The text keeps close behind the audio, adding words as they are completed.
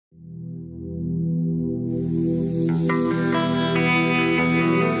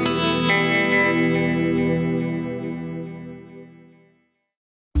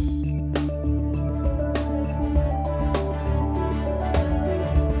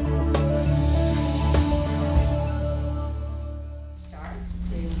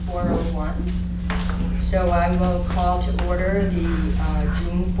I will call to order the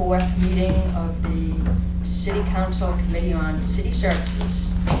June 4th meeting of the City Council Committee on City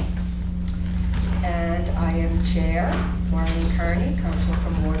Services. And I am Chair, Maureen Kearney, Councilor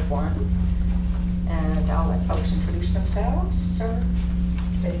from Ward 1. And I'll let folks introduce themselves, sir.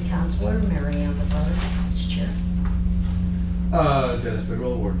 City Councilor Mary Ann Butler, Vice Chair. Dennis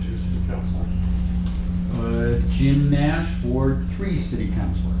Bidwell, Ward 2 City Councilor. Jim Nash, Ward 3 City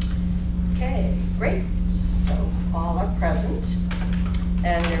Councilor. Okay, great. So all are present.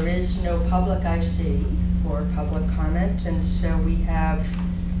 And there is no public I see for public comment. And so we have,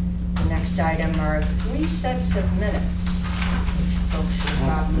 the next item are 3 sets of minutes, which folks should have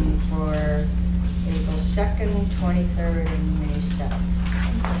gotten for April 2nd, 23rd, and May 7th.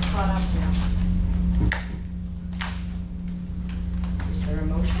 I'm caught up now. Is there a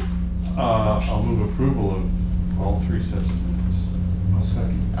motion? I'll move approval of all 3 sets of minutes. I'll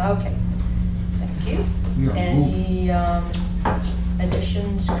second. Okay, thank you. Any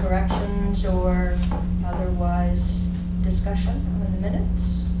additions, corrections, or otherwise discussion on the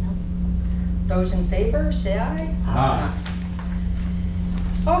minutes? No. Those in favor, say aye. Aye.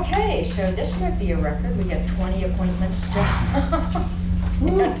 Okay, so this might be a record. We got 20 appointments to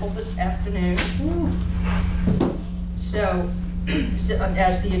handle this afternoon. So,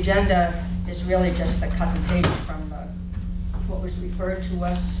 as the agenda is really just the cut and paste from what was referred to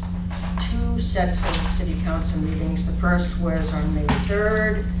us, 2 sets of City Council meetings. The first was on May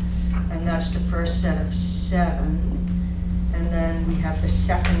 3rd, and that's the first set of 7. And then we have the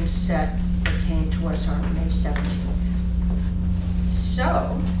second set that came to us on May 17th.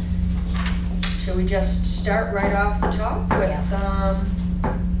 So, shall we just start right off the top with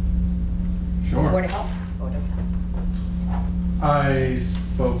Sure. Board of Health? I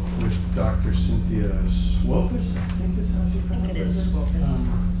spoke with Dr. Cynthia Swopis, I think is how she pronounces it. It is Swopis.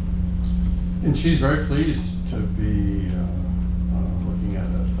 And she's very pleased to be looking at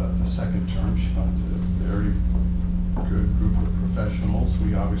a second term. She finds it a very good group of professionals.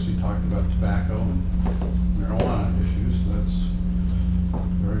 We obviously talked about tobacco and marijuana issues. That's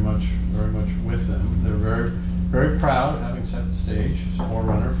very much with them. They're very, very proud of having set the stage as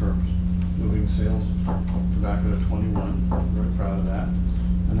forerunner for moving sales of tobacco to 21. We're very proud of that.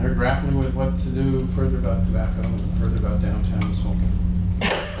 And they're grappling with what to do further about tobacco and further about downtown smoking.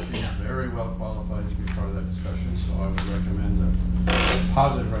 She's very well qualified to be part of that discussion, so I would recommend a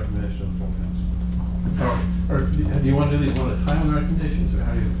positive recommendation of the full council. Or do you want to do these one at a time on the recommendations, or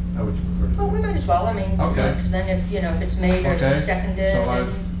how would you prefer to do it? Well, we might as well. I mean, okay. Then if it's made or seconded. So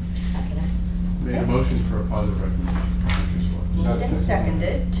I've made a motion for a positive recommendation. Moved and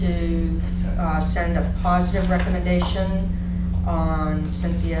seconded to send a positive recommendation on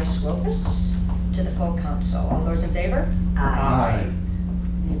Cynthia Swopis to the full council. All those in favor? Aye.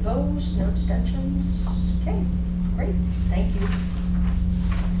 Any opposed? No abstentions? Okay, great. Thank you.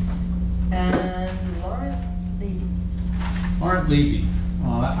 And Laurent Levy. Laurent Levy.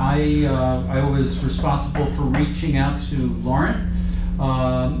 I was responsible for reaching out to Laurent.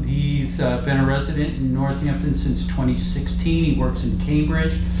 He's been a resident in Northampton since 2016. He works in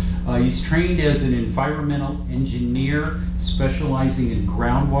Cambridge. He's trained as an environmental engineer specializing in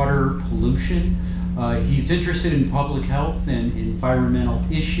groundwater pollution. He's interested in public health and environmental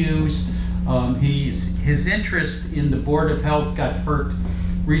issues. His interest in the Board of Health got perked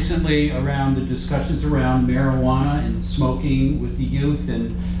recently around the discussions around marijuana and smoking with the youth,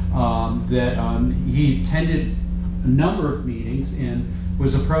 and he attended a number of meetings and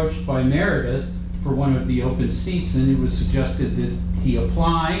was approached by Meredith for one of the open seats, and it was suggested that he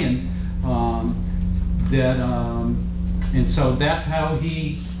apply, and so that's how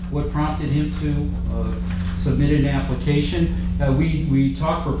what prompted him to submit an application. We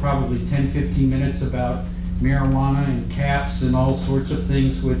talked for probably 10-15 minutes about marijuana and caps and all sorts of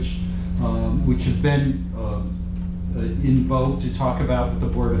things which have been in vogue to talk about with the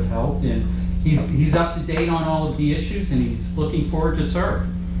Board of Health, and he's up to date on all of the issues, and he's looking forward to serve.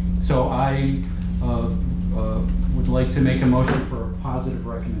 So I would like to make a motion for a positive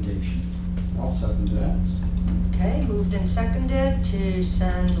recommendation. I'll second that. Okay, moved and seconded to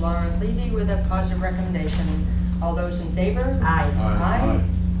send Laurent Levy with a positive recommendation. All those in favor? Aye. Aye.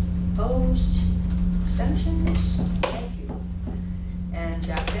 Opposed? Abstentions? Thank you. And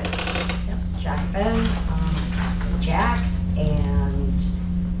Jack Ben? Yep, Jack Ben, Jack, and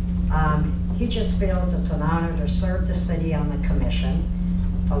he just feels it's an honor to serve the city on the commission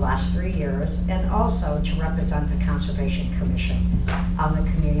the last 3 years, and also to represent the Conservation Commission on the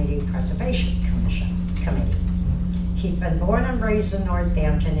Community Preservation Committee. He's been born and raised in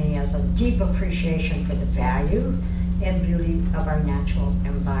Northampton, and he has a deep appreciation for the value and beauty of our natural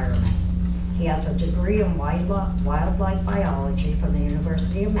environment. He has a degree in wildlife biology from the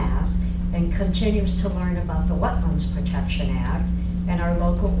University of Mass and continues to learn about the Wetlands Protection Act and our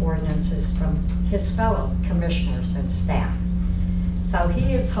local ordinances from his fellow commissioners and staff. So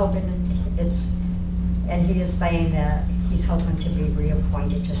he is hoping and he is saying that he's hoping to be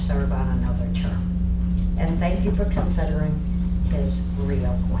reappointed to serve on another term. And thank you for considering his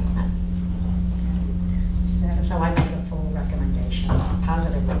reappointment. So I make a full recommendation, a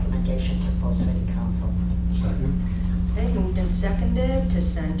positive recommendation to full city council. Second? Okay, moved and seconded to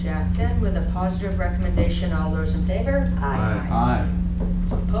send Jack Finn with a positive recommendation. All those in favor? Aye. Aye.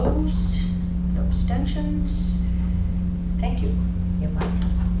 Opposed? No abstentions? Thank you. You're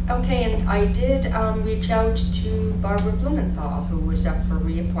welcome. Okay, and I did reach out to Barbara Blumenthal, who was up for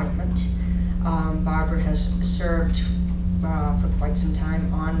reappointment. Barbara has served for quite some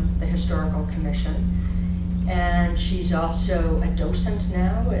time on the Historical Commission. And she's also a docent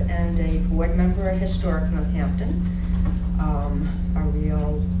now and a board member at Historic Northampton. A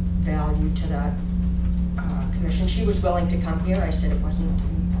real value to that commission. She was willing to come here. I said it wasn't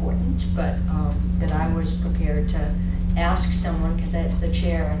important, but that I was prepared to ask someone, because that's the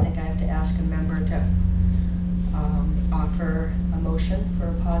chair, I think I have to ask a member to offer a motion for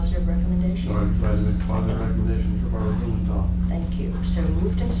a positive recommendation. So I'd rather make positive recommendation for Barbara Blumenthal. Thank you. So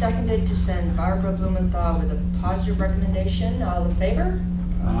moved and seconded to send Barbara Blumenthal with a positive recommendation. All in favor?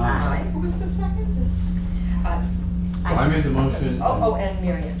 Aye. Who was the second? I made the motion. Oh, and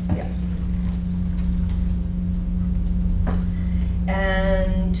Miriam, yeah.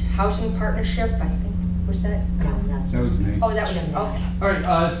 And Housing Partnership, I think, was that? No, that's. That was me. Oh, that was, okay. All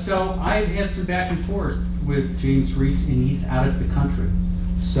right, so I've had some back and forth with James Reese, and he's out of the country.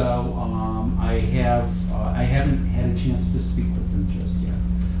 So I haven't had a chance to speak with him just yet.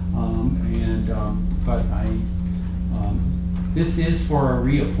 But this is for a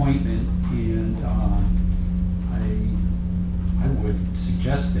reappointment, and I would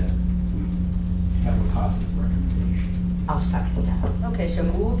suggest that we have a positive recommendation. I'll second that. Okay, so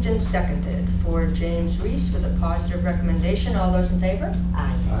moved and seconded for James Reese with a positive recommendation. All those in favor?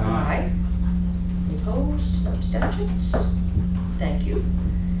 Aye. Aye. Any opposed? No abstentions? Thank you.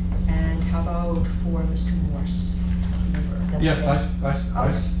 And how about for Mr. Morse? That's Yes, okay.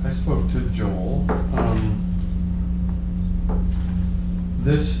 I spoke to Joel.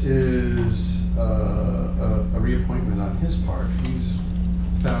 This is a reappointment on his part. He's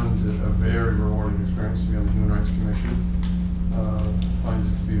found it a very rewarding experience to be on the Human Rights Commission. Finds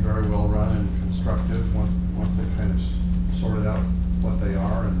it to be very well run and constructive once they kind of sorted out what they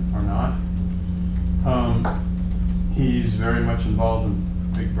are and are not. He's very much involved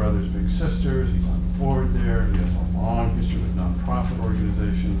in Big Brothers Big Sisters. He's on the board there. He has a long history with nonprofit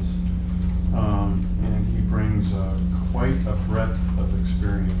organizations, and he brings quite a breadth of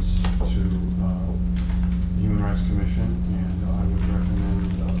experience to the Human Rights Commission, and I would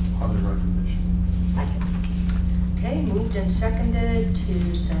recommend a positive recommendation. Second. Okay, moved and seconded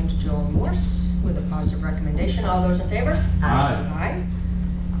to send Joel Morse with a positive recommendation. All those in favor? Aye. Aye.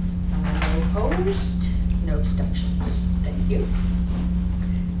 No opposed, no abstentions. Thank you.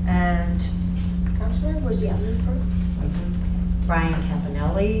 And Councilor, was it you Yes. first? Brian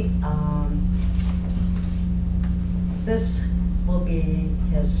Campanelli. This will be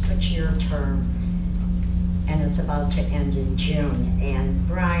his 6-year term, and it's about to end in June. And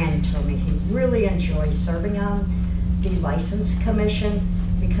Brian told me he really enjoys serving on the License Commission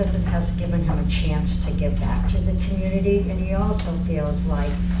because it has given him a chance to give back to the community, and he also feels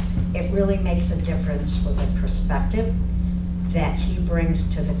like it really makes a difference with the perspective that he brings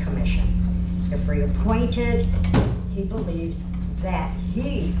to the commission. If reappointed, he believes that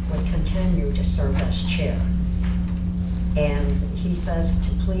he would continue to serve as chair. And he says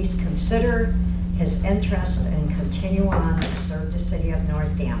to please consider his interest and continue on to serve the city of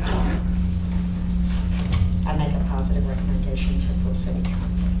Northampton. I make a positive recommendation to full city council.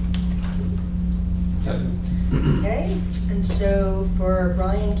 Okay, and so for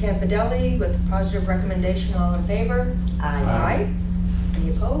Brian Campanelli with a positive recommendation, all in favor? Aye. Aye. Any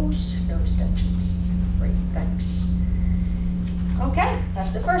opposed? No abstentions. Great, thanks. Okay,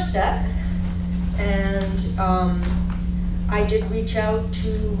 that's the first set. And I did reach out to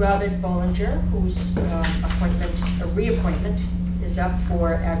Robert Bollinger, whose reappointment is up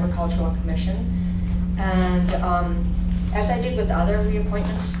for Agricultural Commission. And as I did with other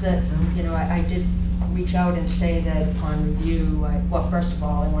reappointments, that I did reach out and say that upon review, well, first of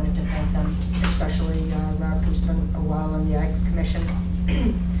all, I wanted to thank them, especially Rob, who's been a while on the Ag Commission.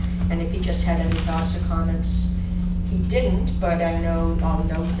 And if he just had any thoughts or comments, he didn't, but I'll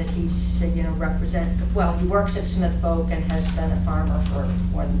note that he's, he works at Smith Folk and has been a farmer for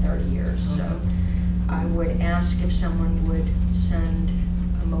more than 30 years. So I would ask if someone would send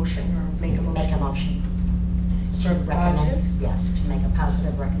a motion or make a motion. Make a motion. For positive? Yes, to make a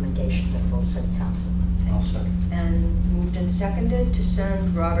positive recommendation to full city council. I'll second. And moved and seconded to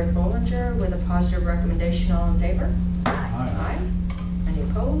send Robert Bollinger with a positive recommendation. All in favor? Aye. Any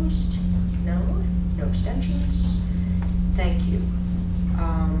opposed? No? No abstentions? Thank you.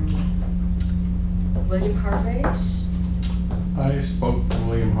 William Hargraves? I spoke to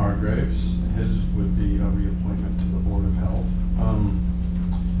William Hargraves. His would be a reappointment to the Board of Health.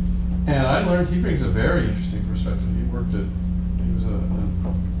 And I learned he brings a very interesting perspective. He was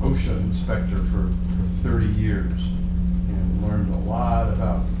an OSHA inspector for 30 years and learned a lot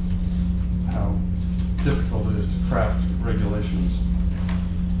about how difficult it is to craft regulations.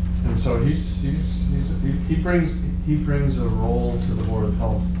 And so he brings a role to the Board of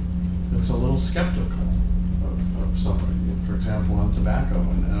Health that's a little skeptical of somebody. For example, on tobacco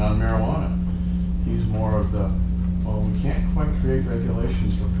and on marijuana, he's more of the, well, we can't quite create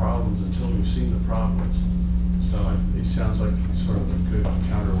regulations for problems until we've seen the problems. So he sounds like sort of a good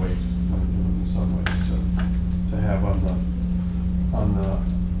counterweight in some ways to have on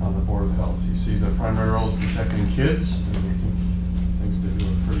the Board of Health. He sees their primary role is protecting kids, and he thinks they do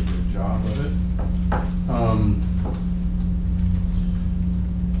a pretty good job of it.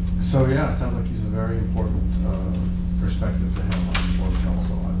 So yeah, it sounds like he's a very important perspective to have on the Board of Health.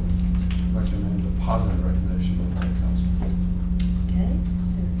 So I would recommend a positive recommendation to the council. Okay.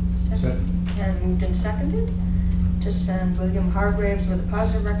 Is there a second? And moved and seconded to send William Hargraves with a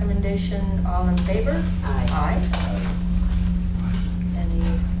positive recommendation. All in favor? Aye. Any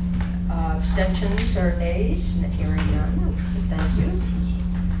abstentions or nays? Hearing none. Thank you.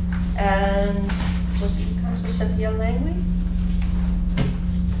 And was it Councilor Cynthia Langley?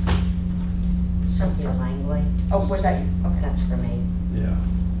 Cynthia Langley. Oh, was that you? Okay. That's for me. Yeah.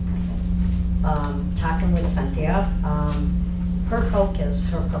 Talking with Cynthia, her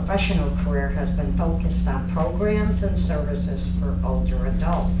professional career has been focused on programs and services for older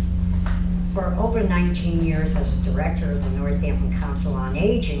adults. For over 19 years as a director of the Northampton Council on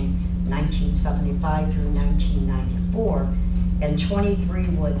Aging, 1975 through 1994, and 23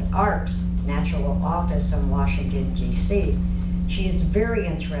 with ARP's Natural Office in Washington, D.C., she is very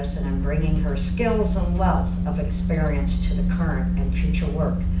interested in bringing her skills and wealth of experience to the current and future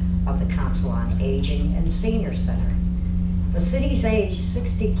work of the Council on Aging and Senior Center. The city's age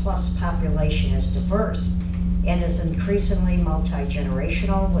 60-plus population is diverse and is increasingly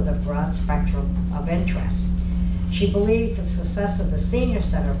multi-generational with a broad spectrum of interests. She believes the success of the Senior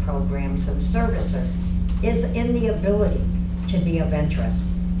Center programs and services is in the ability to be of interest,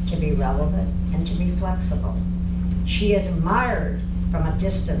 to be relevant, and to be flexible. She has admired from a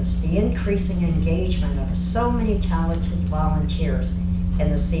distance the increasing engagement of so many talented volunteers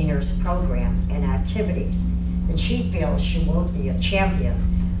in the seniors program and activities, and she feels she will be a champion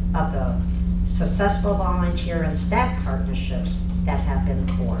of the successful volunteer and staff partnerships that have been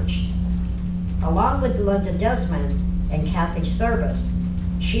forged. Along with Linda Desmond and Kathy Service,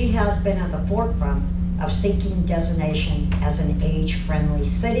 she has been at the forefront of seeking designation as an age-friendly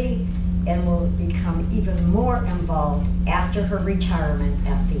city and will become even more involved after her retirement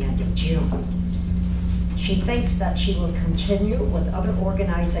at the end of June. She thinks that she will continue with other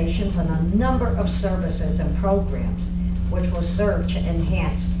organizations on a number of services and programs which will serve to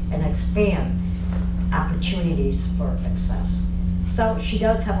enhance and expand opportunities for success. So she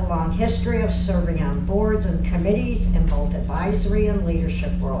does have a long history of serving on boards and committees in both advisory and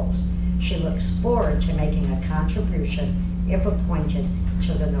leadership roles. She looks forward to making a contribution, if appointed,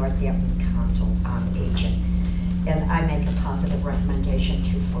 to the Northampton Council on Aging. And I make a positive recommendation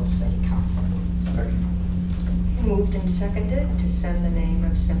to full city council. Second. Moved and seconded to send the name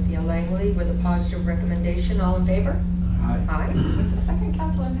of Cynthia Langley with a positive recommendation. All in favor? Aye. Aye. Was the second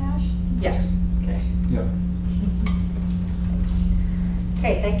Councilor Nash? Yes. Okay. Yep.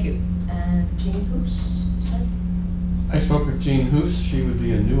 Okay, thank you. And Jean Hoos? I spoke with Jean Hoos. She would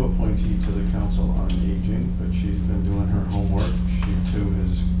be a new appointee to the Council on Aging, but she's been doing her homework. She too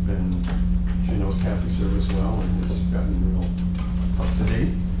she knows Kathy Service well and has gotten real up to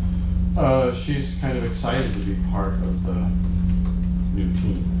date. She's kind of excited to be part of the new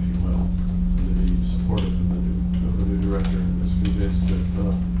team, if you will, and to be supportive of the new director, and is convinced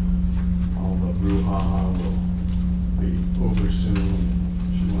that all the brouhaha will be over soon.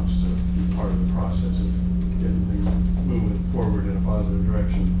 She wants to be part of the process of getting things moving forward in a positive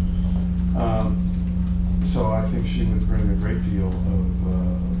direction. So I think she would bring a great deal of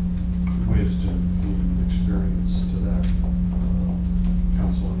wisdom and experience to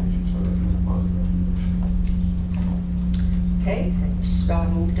Okay, thanks.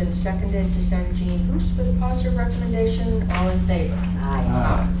 Moved and seconded to send Jean Bruce with a positive recommendation. All in favor?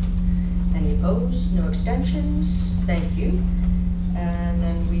 Aye. Any opposed? No abstentions? Thank you. And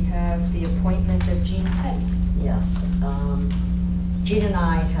then we have the appointment of Jean Petty. Yes, Jean and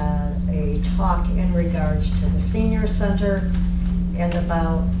I had a talk in regards to the senior center and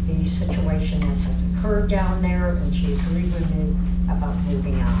about the situation that has occurred down there, and she agreed with me about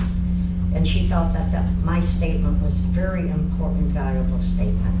moving on. And she felt that my statement was a very important, valuable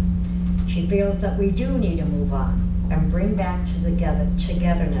statement. She feels that we do need to move on and bring back to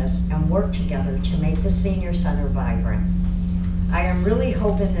togetherness and work together to make the senior center vibrant. I am really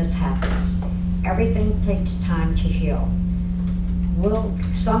hoping this happens. Everything takes time to heal. Will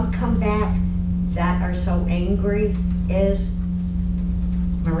some come back that are so angry?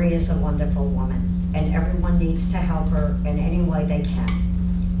 Marie is a wonderful woman, and everyone needs to help her in any way they can.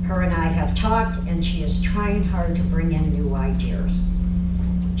 Her and I have talked, and she is trying hard to bring in new ideas.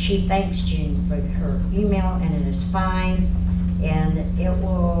 She thanks Jean for her email, and it is fine, and it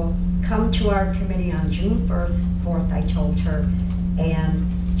will come to our committee on June 4th, I told her, and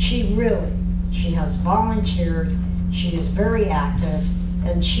she has volunteered, she is very active,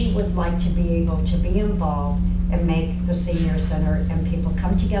 and she would like to be able to be involved and make the senior center and people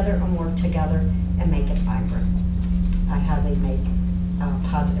come together and work together and make it vibrant. I highly make a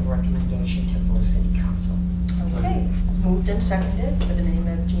positive recommendation to full city council. Okay, moved and seconded for the name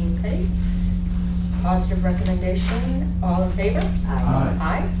of Jean Petty. Positive recommendation. All in favor? Aye.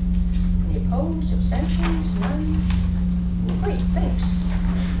 Aye. Any opposed? Abstentions? None? Great, thanks.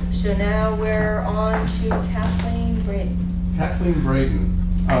 So now we're on to Kathleen Braden. Kathleen Braden,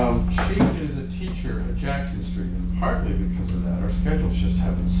 she is a teacher at Jackson Street, and partly because of that, our schedules just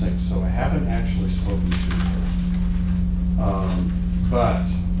haven't synced, so I haven't actually spoken to her. But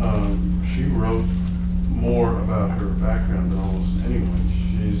she wrote more about her background than almost anyone.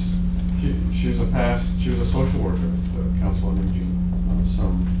 She was a social worker at the Council on Aging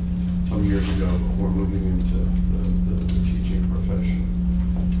some years ago before moving into the teaching profession.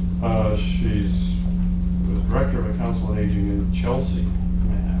 She was director of a Council on Aging in Chelsea,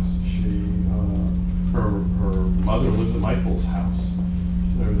 Mass. Her mother lives at Michael's house.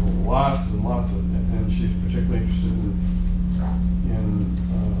 There's lots and lots of, and she's particularly interested in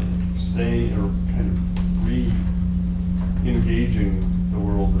staying or kind of re-engaging the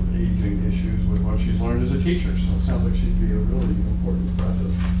world of aging issues with what she's learned as a teacher. So it sounds like she'd be a really important breath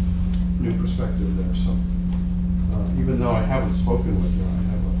of new perspective there. So even though I haven't spoken with her, I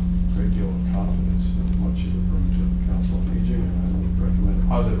have a great deal of confidence in what she would bring to the Council on Aging, and I would recommend a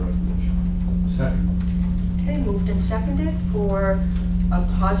positive recommendation. Second. Okay, moved and seconded for a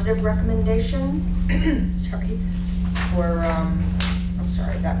positive recommendation. Sorry. For, I'm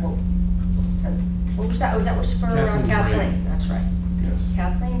sorry, what was that? Oh, that was for Kathleen Kathleen. Braden. That's right. Yes.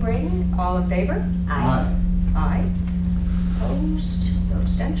 Kathleen Braden, all in favor? Aye. Aye. Opposed? No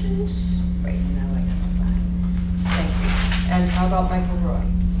abstentions? Great. No, I got a Thank you. And how about Michael Roy?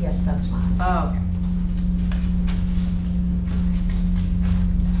 fine. Yes, that's mine. Oh, okay.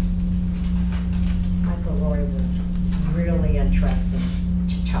 Michael Roy was really interesting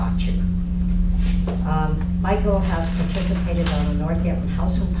to talk to. Michael has participated on the Northampton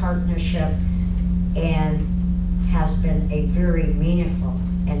Housing Partnership and has been a very meaningful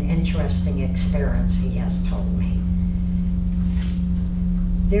and interesting experience, he has told me.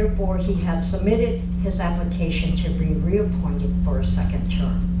 Therefore, he had submitted his application to be reappointed for a second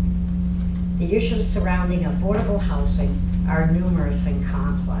term. The issues surrounding affordable housing are numerous and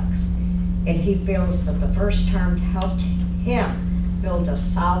complex, and he feels that the first term helped him build a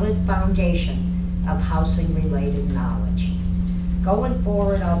solid foundation of housing-related knowledge. Going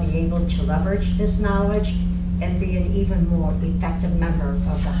forward, I'll be able to leverage this knowledge and be an even more effective member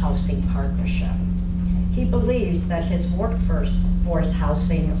of the Housing Partnership. He believes that his workforce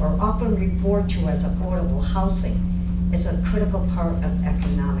housing, or often referred to as affordable housing, is a critical part of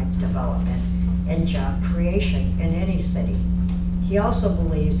economic development and job creation in any city. He also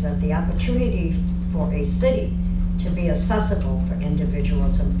believes that the opportunity for a city to be accessible for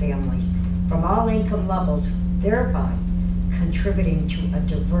individuals and families from all income levels, thereby contributing to a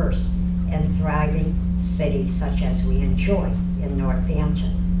diverse and thriving city such as we enjoy in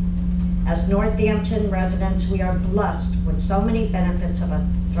Northampton. As Northampton residents, we are blessed with so many benefits of a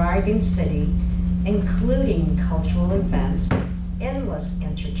thriving city, including cultural events, endless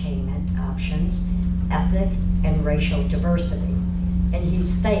entertainment options, ethnic and racial diversity. And he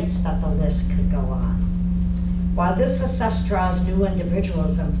states that the list could go on. While this success draws new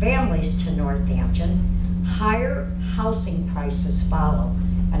individuals and families to Northampton, higher housing prices follow,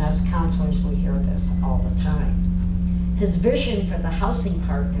 and as counselors we hear this all the time. His vision for the housing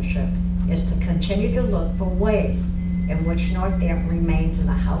partnership is to continue to look for ways in which Northampton remains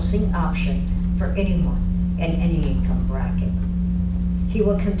a housing option for anyone in any income bracket. He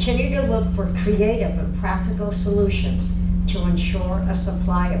will continue to look for creative and practical solutions to ensure a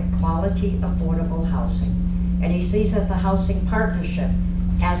supply of quality, affordable housing. And he sees that the housing partnership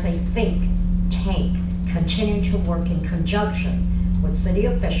as a think tank, continuing to work in conjunction with city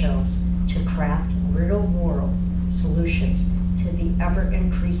officials to craft real-world solutions to the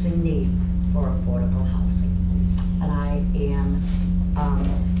ever-increasing need for affordable housing. And I am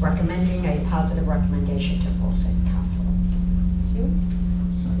recommending a positive recommendation to full city council. Thank you.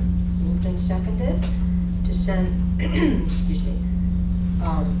 Moved and seconded to send, excuse me,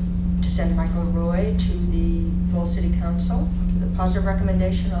 to send Michael Roy to the full city council. The positive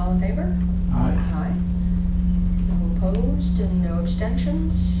recommendation, all in favor? Aye. Aye. No opposed and no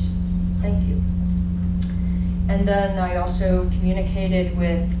abstentions. Thank you. And then I also communicated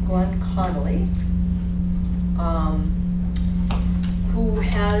with Glenn Connolly, who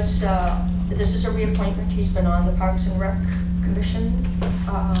has, this is a reappointment. He's been on the Parks and Rec Commission,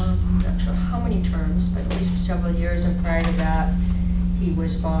 not sure how many terms, but at least several years, and prior to that, he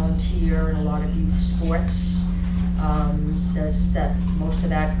was volunteer in a lot of youth sports. Says that most of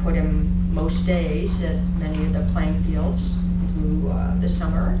that put him most days at many of the playing fields through the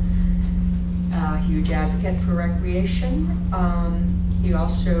summer. Huge advocate for recreation. He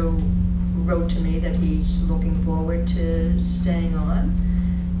also wrote to me that he's looking forward to staying on,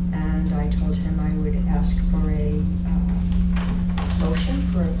 and I told him I would ask for a motion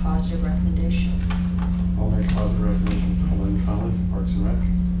for a positive recommendation. I'll make a positive recommendation for Glenn Connolly, Parks and Rec.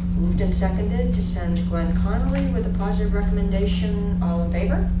 Moved and seconded to send Glenn Connolly with a positive recommendation. All in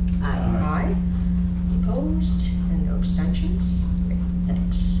favor? Aye. Aye. Opposed and no abstentions? Great,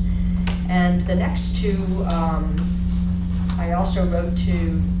 thanks. And the next two, I also wrote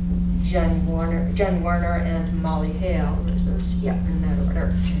to Jen Werner and Molly Hale. There's those, yeah, in that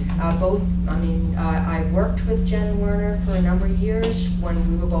order. Both, I worked with Jen Werner for a number of years when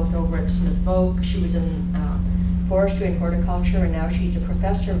we were both over at Smith Vogue. She was in forestry and horticulture, and now she's a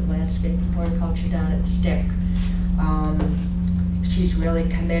professor of landscape and horticulture down at Stick. She's really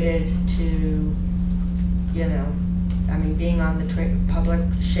committed to, being on the Public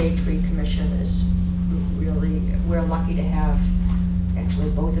Shade Tree Commission is really, we're lucky to have actually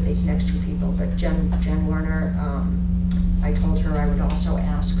both of these next two people, but Jen Werner, I told her I would also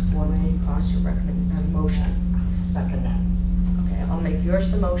ask for a positive motion. Second that. Okay, I'll make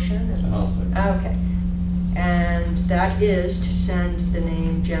yours the motion. And I'll second. Okay. And that is to send the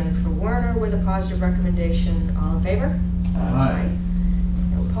name Jennifer Werner with a positive recommendation. All in favor? Aye.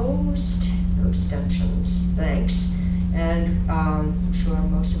 No opposed, no abstentions. Thanks. And I'm sure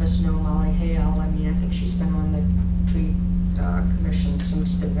most of us know Molly Hale. I think she's been on the tree commission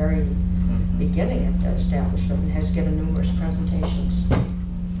since the very beginning of the establishment and has given numerous presentations to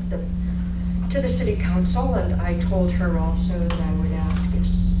the city council. And I told her also that I would ask if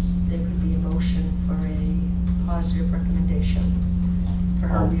there could be a motion for a positive recommendation for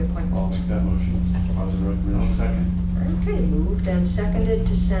her reappointment. I'll make that motion. Positive recommendation. I'll second. Okay, moved and seconded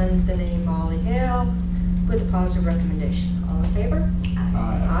to send the name Molly Hale with a positive recommendation. All in favor?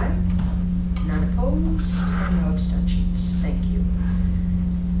 Aye. None opposed and no abstentions. Thank you.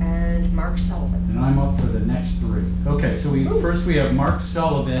 And Mark Sullivan. And I'm up for the next three. Okay, so first we have Mark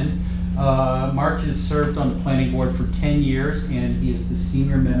Sullivan. Mark has served on the planning board for 10 years, and he is the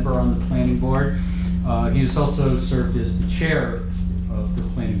senior member on the planning board. He has also served as the chair of the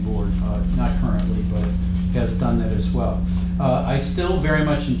planning board, not currently, but has done that as well. I still very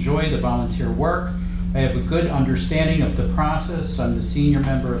much enjoy the volunteer work. I have a good understanding of the process. I'm the senior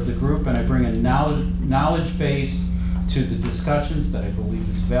member of the group, and I bring a knowledge base to the discussions that I believe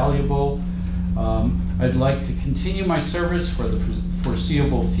is valuable. I'd like to continue my service for the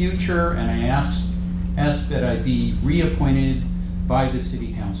foreseeable future, and I ask that I be reappointed by the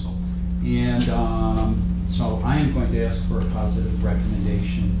city council. And so I am going to ask for a positive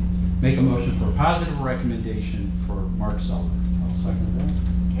recommendation, make a motion for a positive recommendation for Mark Sullivan. I'll second that.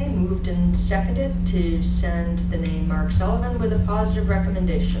 Okay, moved and seconded to send the name Mark Sullivan with a positive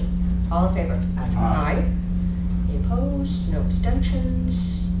recommendation. All in favor? Aye. Any opposed? No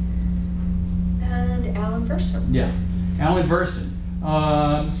abstentions? And Alan Verson. Yeah, Alan Verson.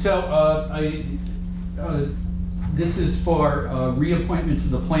 This is for reappointment to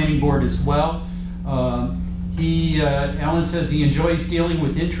the planning board as well. Alan says he enjoys dealing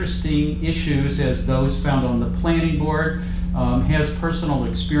with interesting issues as those found on the planning board, has personal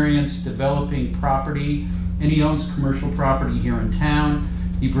experience developing property, and he owns commercial property here in town.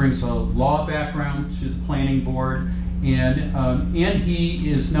 He brings a law background to the planning board, and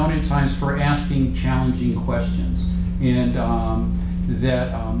he is known at times for asking challenging questions. And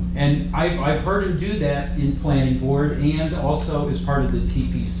and I've heard him do that in planning board and also as part of the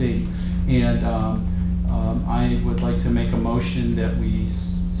TPC. And I would like to make a motion that we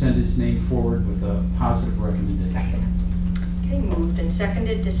send his name forward with a positive recommendation. Second. Okay, moved and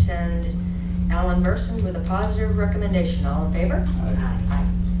seconded to send Alan Burson with a positive recommendation. All in favor? Aye.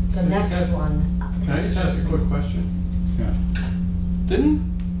 The So next just- one. Can I just ask a quick question? Yeah.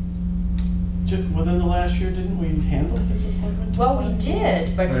 Within the last year, didn't we handle his appointment? Well, we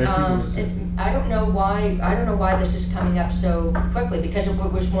did, but But I think it was- I don't know why this is coming up so quickly, because it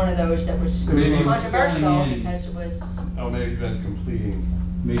was one of those that was Maybe it was controversial, filling in. because it was, Oh, maybe been completing.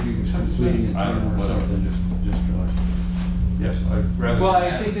 Maybe he was completing a I don't term know, or whatever, something. just realized. Yes, I'd rather. Well,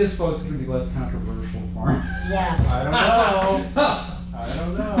 I think this vote's gonna be less controversial for him. Yes. I don't know. I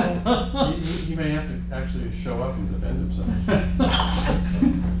don't know. He may have to actually show up and defend himself.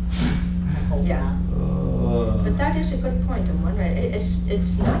 yeah. But that is a good point. I'm wondering,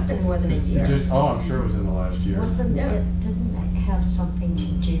 it's not been more than a year. I'm sure it was in the last year. Didn't it have something to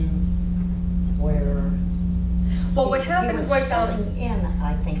do where? Well, what happened He was was, filling in,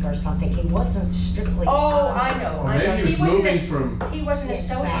 I think, or something. He wasn't strictly. oh, on. I know, Or I know. maybe he was moving from He was an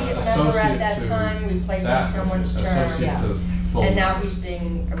associate Exactly. member at associate that to time, replacing that, someone's term. associate to Yes. full. And now he's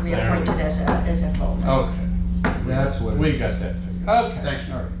being reappointed as a full member. Okay. That's what. We got that figured. Okay. Thank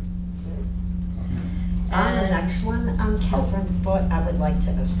you. All right. On the next one, Catherine Foote, I would like to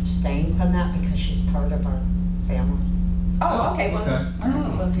abstain from that because she's part of our family. Oh, okay, well, Okay.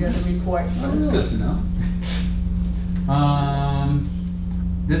 we'll hear the report. That's good to know.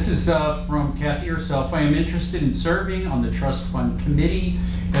 This is from Kathy herself. I am interested in serving on the trust fund committee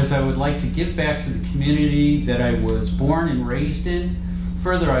as I would like to give back to the community that I was born and raised in.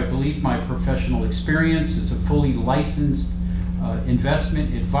 Further, I believe my professional experience as a fully licensed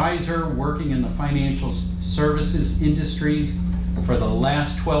investment advisor working in the financial services industries for the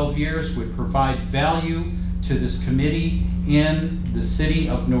last 12 years would provide value to this committee and the city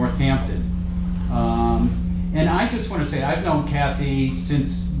of Northampton. And I just want to say, I've known Kathy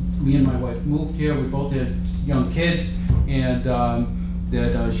since me and my wife moved here. We both had young kids, and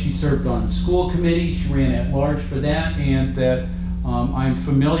that she served on the school committee. She ran at large for that, and that I'm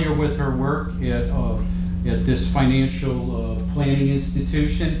familiar with her work at this financial planning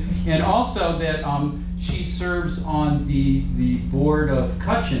institution, and also that she serves on the board of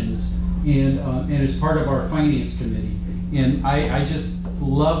Cutchins and is part of our finance committee. And I just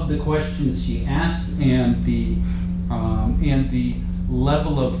love the questions she asks and the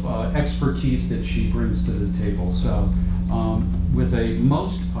level of expertise that she brings to the table. So with a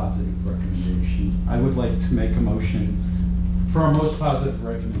most positive recommendation, I would like to make a motion for a most positive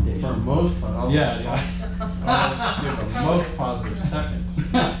recommendation. For most, but I'll Yeah. give a most positive second.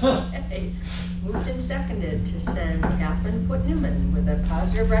 Okay. Moved and seconded to send Catherine Foote Newman with a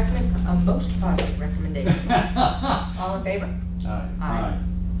most positive recommendation. All in favor? Aye. Aye.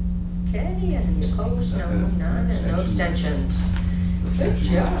 Okay, and any opposed? No, none, and no abstentions. Good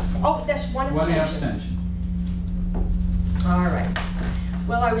job. Oh, that's one One abstention. abstention. All right.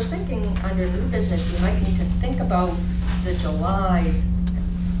 Well, I was thinking under new business, we might need to think about the July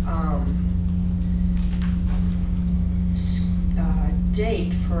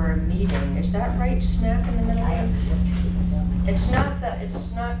date for a meeting. Is that right, smack in the middle I have of? looked at the It's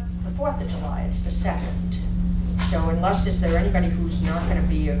not the 4th of July, it's the 2nd. So unless, is there anybody who's not gonna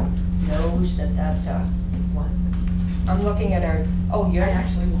be, knows that that's a, what? I'm looking at our, oh, you're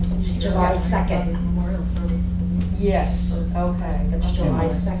actually. It's July 2nd. Memorial Service. Yes, okay. It's Okay. July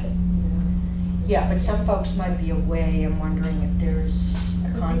 2nd. Yeah, but some folks might be away. I'm wondering if there's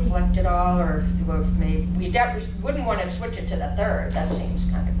a conflict at all, or if maybe, we wouldn't want to switch it to the 3rd. That seems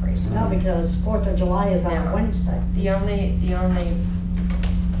kind of crazy. No, because 4th of July is on Yeah. Wednesday. The only,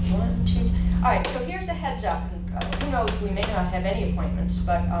 one, two, all right, so here's a heads up. Who knows, we may not have any appointments,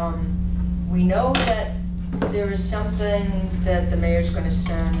 but we know that there is something that the mayor's going to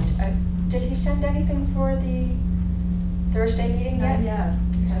send. Did he send anything for the Thursday meeting yet? Yeah.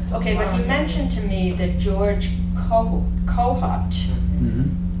 Okay, but he mentioned to me that George Kohut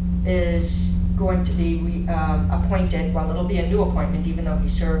is going to be appointed, well, it'll be a new appointment, even though he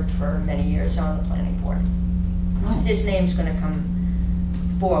served for many years on the planning board. His name's gonna come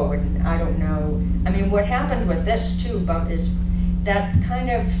forward, and I don't know, I mean, what happened with this too, Bump, is that kind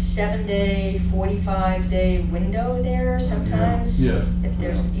of 7-day, 45-day window there sometimes. Yeah. If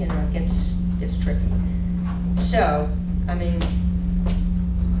there's, it gets tricky. So, I mean,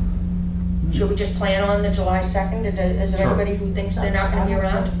 should we just plan on the July 2nd? Is there Sure. anybody who thinks they're not gonna be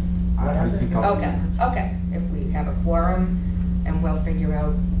around? Whatever. I think I'll- Okay, if have a quorum, and we'll figure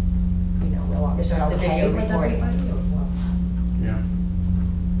out, you know, we'll Is it start the okay video with recording. everybody? or what? Yeah.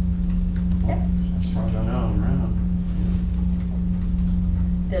 Yeah. As far as I know, I'm around.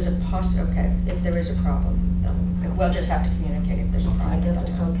 There's a okay, if there is a problem, then we'll just have to communicate if there's a problem. I guess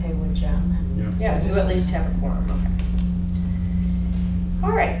it's okay with Jen. and- Yeah, you at least have a quorum, okay.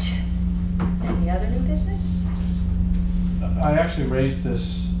 All right. Any other new business? I actually raised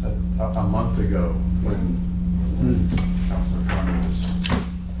this a month ago when Councilor Carter was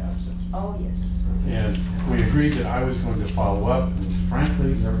absent. Oh, yes. And we agreed that I was going to follow up, and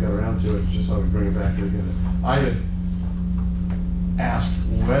frankly, never got around to it, just I would bring it back again. I had asked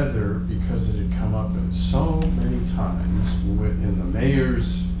whether, because it had come up so many times in the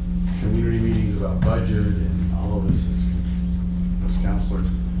mayor's community meetings about budget and all of us as councilors,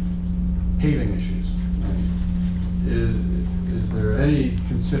 paving issues. And is there any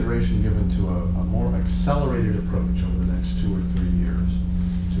consideration given to a more accelerated approach over the next 2 or 3 years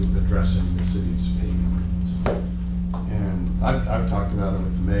to addressing the city's paving needs? And I've talked about it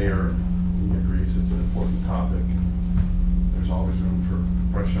with the mayor, and he agrees it's an important topic. There's always room for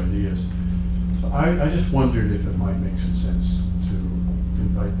fresh ideas. So I just wondered if it might make some sense to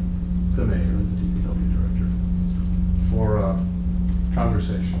invite the mayor and the DPW director for a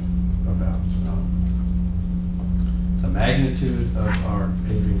conversation about the magnitude of our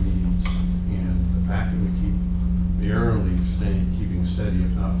paving needs and the fact that we keep barely keeping steady,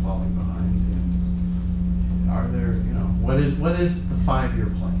 if not falling behind. And are there, you know, what is the 5-year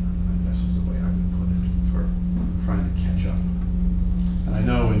plan? I guess is the way I would put it, for trying to catch up. And I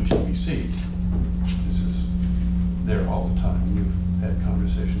know in TBC, this is there all the time. You've had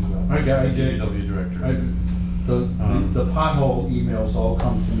conversations about I did. DPW director. The pothole emails all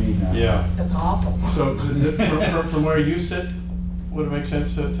come to me now. Yeah. It's awful. So from where you sit, would it make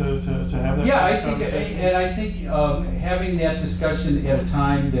sense to have that? Yeah, kind I of think, conversation? and I think having that discussion at a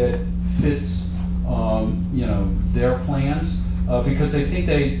time that fits, you know, their plans, because I think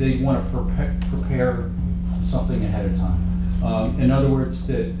they want to prepare something ahead of time. In other words,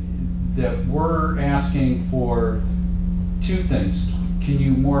 that we're asking for 2 things. Can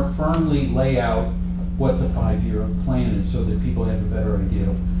you more firmly lay out what the 5-year plan is so that people have a better idea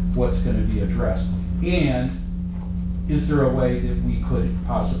of what's going to be addressed? And is there a way that we could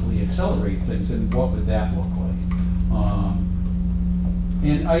possibly accelerate things, and what would that look like?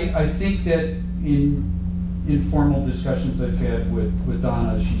 And I think that in informal discussions I've had with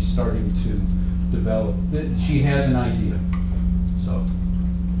Donna, she's starting to develop, that she has an idea, so.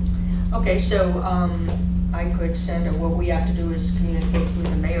 Okay, so I could send, what we have to do is communicate through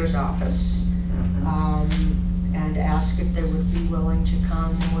the mayor's office and ask if they would be willing to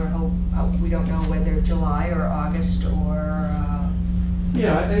come. We don't know whether July or August or...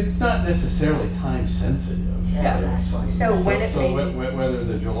 Yeah, it's not necessarily time sensitive. Yeah, exactly. So when it may be... Whether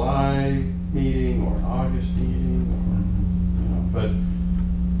the July meeting or an August meeting, or, you know,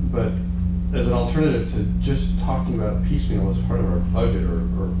 but as an alternative to just talking about piecemeal as part of our budget or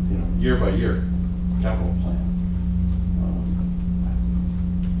you know, year by year capital plan.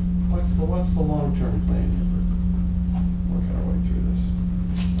 What's the long-term plan here for working our way through this?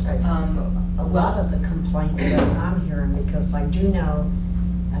 A lot of the complaints that I'm hearing, because I do know,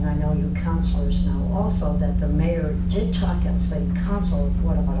 and I know you counselors know also, that the mayor did talk at city council,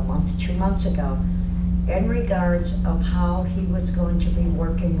 what, about 2 months ago, in regards of how he was going to be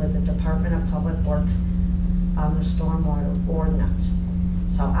working with the Department of Public Works on the stormwater ordinance.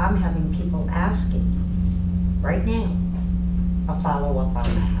 So I'm having people asking right now a follow-up on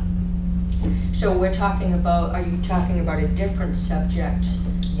that. So we're talking about, are you talking about a different subject?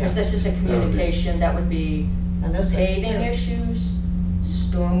 Because this is a communication, that would be And this is paving too. issues,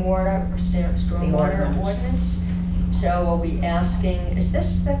 stormwater ordinance. ordinance. So are we asking, is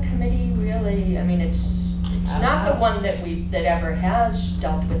this the committee really, I mean, it's not the one that ever has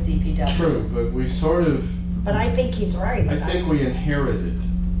dealt with DPW. True, but we sort of, But I think he's right. I think we inherited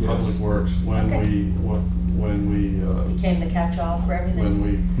Public Works when Okay. we Became the catch-all for everything. when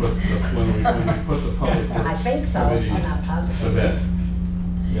we put the Public Works I think so, Committee I'm not to positive. bed.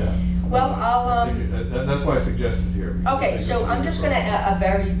 Yeah. Well, I I'll, think that's why I suggested here. because I okay, think so it's I'm just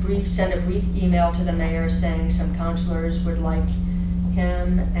gonna send a brief email to the mayor saying some counselors would like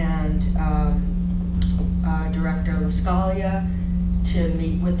him and Director LaScalia to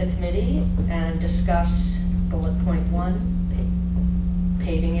meet with the committee and discuss bullet point 1,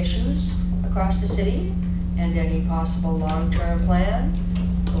 paving issues across the city and any possible long-term plan.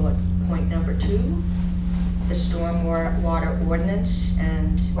 Bullet point number 2, the stormwater ordinance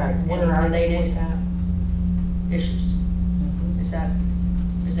and Right, any where are you related with that? issues. Is that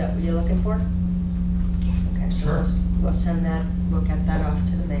what you're looking for? Okay. so Sure. we'll send that, we'll get that off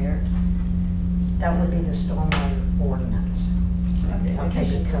to the mayor. That would be the stormwater ordinance.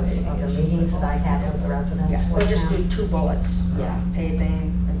 Okay, because of the meetings that I had with residents. Yeah, we'll with just do them. 2 bullets, Yeah.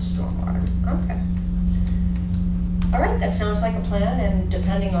 paving and stormwater, okay. All right, that sounds like a plan, and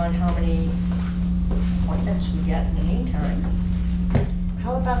depending on how many appointments we get in the meantime.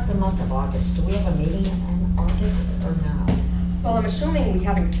 How about the month of August? Do we have a meeting in August or no? Well, I'm assuming we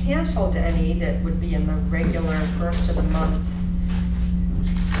haven't canceled any that would be in the regular first of the month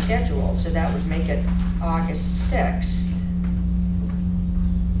schedule, so that would make it August 6th.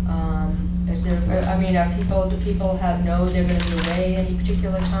 Is there, I mean, do people know they're gonna be away any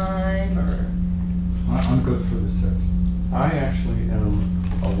particular time, or? I'm good for the 6th. I actually am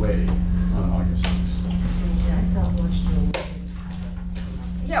away on August 6th. I thought last year we didn't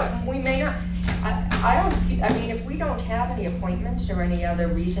Yeah, we may not, I mean, if we don't have any appointments or any other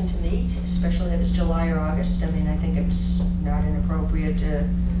reason to meet, especially if it's July or August, I mean, I think it's not inappropriate to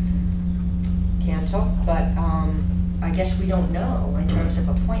cancel, but, I guess we don't know in terms of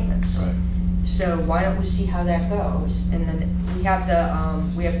appointments. Right. So why don't we see how that goes? And then we have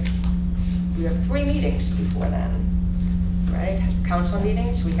we have 3 meetings before then, right? Council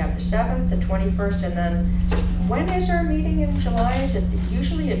meetings, we have the 7th, the 21st, and then, when is our meeting in July? Is it,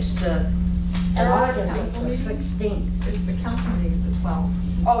 usually it's the In 3rd? August, it's the 16th. The council meeting is the 12th.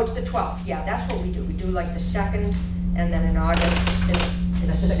 Oh, it's the 12th, yeah, that's what we do. We do like the 2nd, and then in August,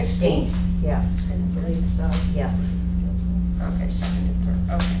 it's the 16th. Yes, I believe so. yes. Okay, 2nd and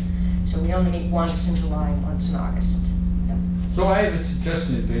 3rd, okay. So we only meet once in July and once in August. Yep. So I have a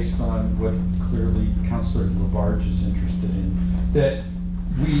suggestion based on what clearly Councilor Labarge is interested in, that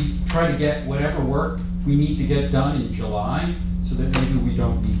we try to get whatever work we need to get done in July, so that maybe we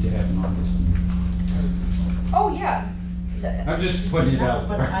don't need to have an August meeting. Oh, yeah. I'm just putting it No, out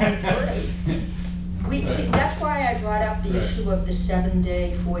but there. I agree. That's why I brought up the Right. issue of the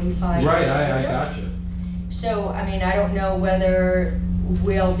 7-day, 45-day. Right, I window. gotcha. So, I mean, I don't know whether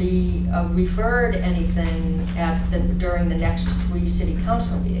we'll be referred anything during the next 3 city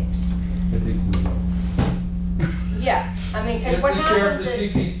council meetings. I think we will. Yeah, I mean, because As what the chair of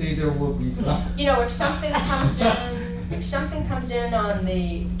happens the is, TPC, there will be some. you know, if something comes in on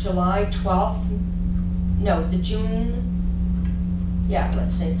the July 12th, no, the June, yeah,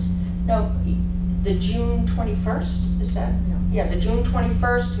 let's say it's, no, the June 21st, is that? No. Yeah, the June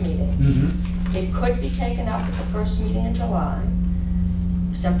 21st meeting. Mhm. It could be taken up at the first meeting in July.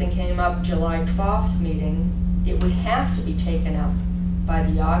 If something came up July 12th meeting, it would have to be taken up by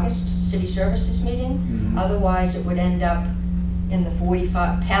the August city services meeting. Mhm. Otherwise, it would end up in the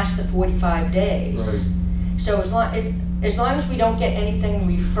past the 45 days. Right. So as long as we don't get anything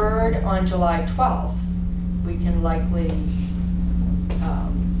referred on July 12th, we can likely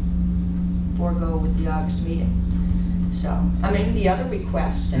forego with the August meeting. So, I mean, the other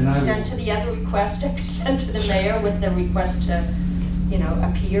request, And I I would- sent to the other request, I could send to the mayor with the request to, you know,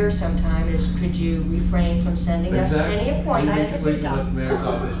 appear sometime is, could you refrain from sending us any Exactly. appointments? We can let the mayor's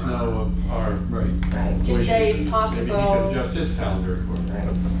office know of our. Right. Right. Just say wishes, and possible- Maybe he can adjust his calendar accordingly.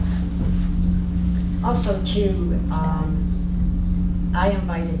 Also too, I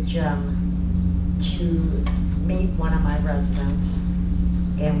invited Jim to meet one of my residents,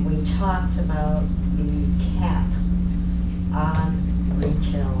 and we talked about the cap on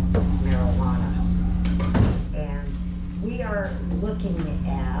retail marijuana. And we are looking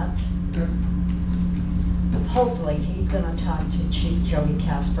at, hopefully, he's gonna talk to Chief Jody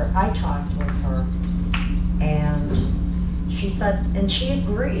Casper. I talked with her, and she said, and she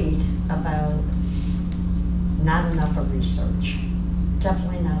agreed about not enough of research.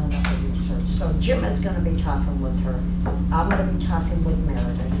 Definitely not enough of research. So Jim is gonna be talking with her. I'm gonna be talking with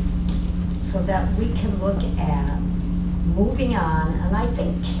Meredith, so that we can look at moving on. And I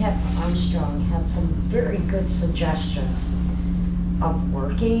think Kip Armstrong had some very good suggestions of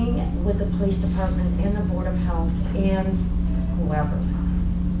working with the police department and the Board of Health and whoever.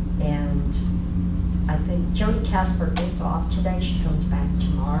 And I think Jody Casper is off today. She comes back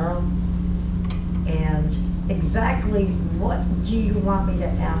tomorrow. And exactly what do you want me to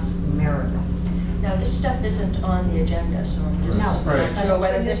ask Meredith? Now, this stuff isn't on the agenda, so I'm just No, not right. sure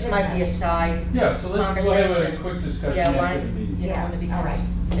whether this might be a side Yeah, so we'll have a conversation. quick discussion Yeah, why, after the meeting. you know, Yeah, when it becomes, all right.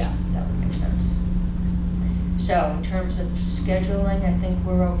 yeah, that would make sense. So, in terms of scheduling, I think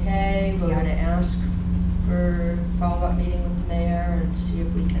we're okay. We're Yeah. gonna ask for a follow-up meeting with the mayor and see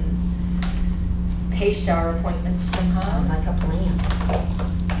if we can pace our appointments somehow. Sounds like a plan.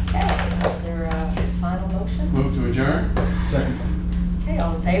 Okay, is there a final motion? Move to adjourn? Second. Okay,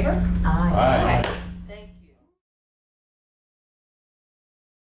 all in favor? Aye. Aye. Aye.